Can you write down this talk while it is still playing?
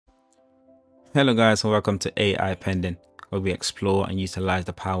Hello guys, and welcome to AI Pending, where we explore and utilize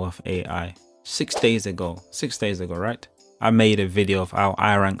the power of AI. 6 days ago, right? I made a video of how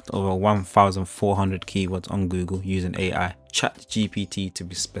I ranked over 1,400 keywords on Google using AI, ChatGPT to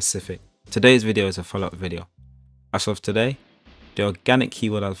be specific. Today's video is a follow-up video. As of today, the organic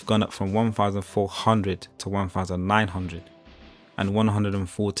keyword has gone up from 1,400 to 1,900, and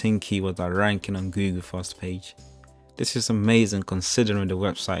 114 keywords are ranking on Google first page. This is amazing considering the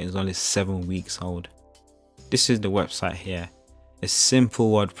website is only 7 weeks old. This is the website here, a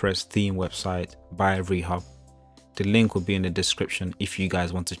simple WordPress theme website by Ahrefs. The link will be in the description if you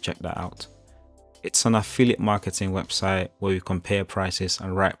guys want to check that out. It's an affiliate marketing website where we compare prices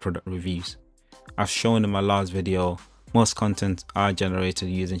and write product reviews. I've shown in my last video, most content are generated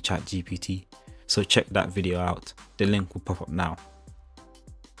using ChatGPT, so check that video out. The link will pop up now.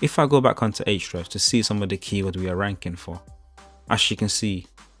 If I go back onto Ahrefs to see some of the keywords we are ranking for, as you can see,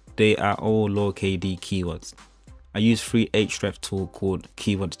 they are all low KD keywords. I use free Ahrefs tool called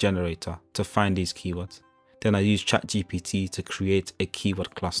Keyword Generator to find these keywords. Then I use ChatGPT to create a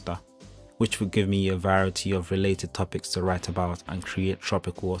keyword cluster, which will give me a variety of related topics to write about and create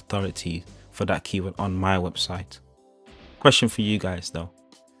tropical authority for that keyword on my website. Question for you guys though,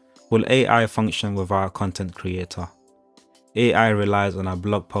 will AI function with our content creator? AI relies on our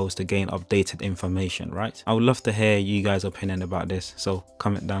blog post to gain updated information, right? I would love to hear you guys' opinion about this, so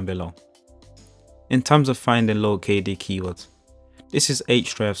comment down below. In terms of finding low KD keywords, this is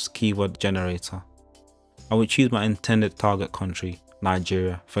Ahrefs Keyword Generator. I will choose my intended target country,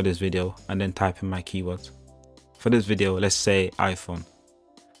 Nigeria, for this video and then type in my keywords. For this video, let's say iPhone.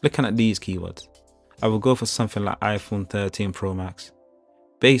 Looking at these keywords, I will go for something like iPhone 13 Pro Max.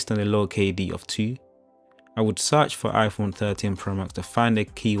 Based on a low KD of 2, I would search for iPhone 13 Pro Max to find a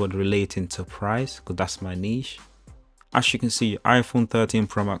keyword relating to price, because that's my niche. As you can see, iPhone 13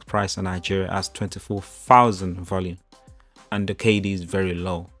 Pro Max price in Nigeria has 24,000 volume and the KD is very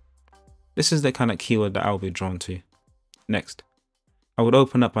low. This is the kind of keyword that I'll be drawn to. Next, I would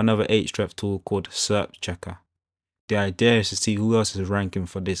open up another Ahrefs tool called SERP Checker. The idea is to see who else is ranking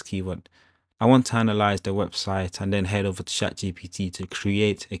for this keyword. I want to analyze the website and then head over to ChatGPT to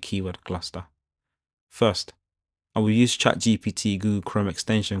create a keyword cluster. First, I will use ChatGPT Google Chrome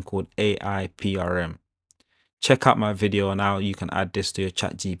extension called AIPRM. Check out my video on how you can add this to your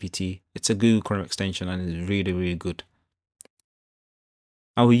ChatGPT. It's a Google Chrome extension and it's really good.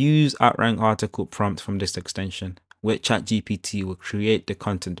 I will use Outrank article prompt from this extension, where ChatGPT will create the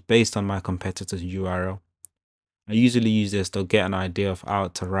content based on my competitor's URL. I usually use this to get an idea of how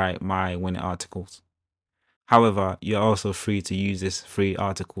to write my winning articles. However, you're also free to use this free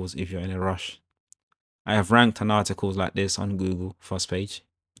articles if you're in a rush. I have ranked on articles like this on Google first page,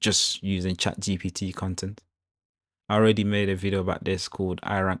 just using ChatGPT content. I already made a video about this called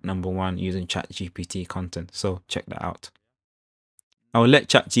I rank #1 using ChatGPT content, so check that out. I will let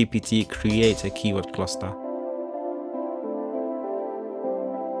ChatGPT create a keyword cluster.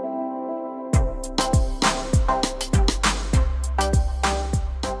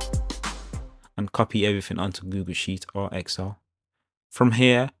 And copy everything onto Google Sheet or Excel. From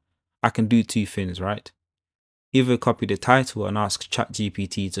here, I can do two things, right? Either copy the title and ask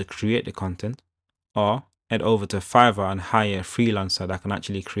ChatGPT to create the content, or head over to Fiverr and hire a freelancer that can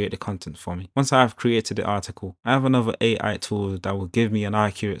actually create the content for me. Once I have created the article, I have another AI tool that will give me an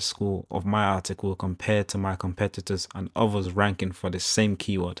accurate score of my article compared to my competitors and others ranking for the same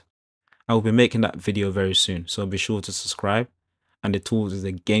keyword. I will be making that video very soon, so be sure to subscribe, and the tool is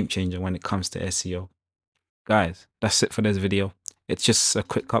a game changer when it comes to SEO. Guys, that's it for this video. It's just a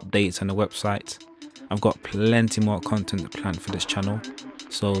quick update on the website. I've got plenty more content planned for this channel,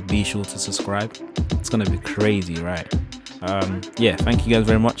 so be sure to subscribe. It's gonna be crazy, right? Yeah, thank you guys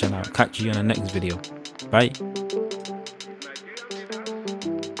very much, and I'll catch you in the next video. Bye.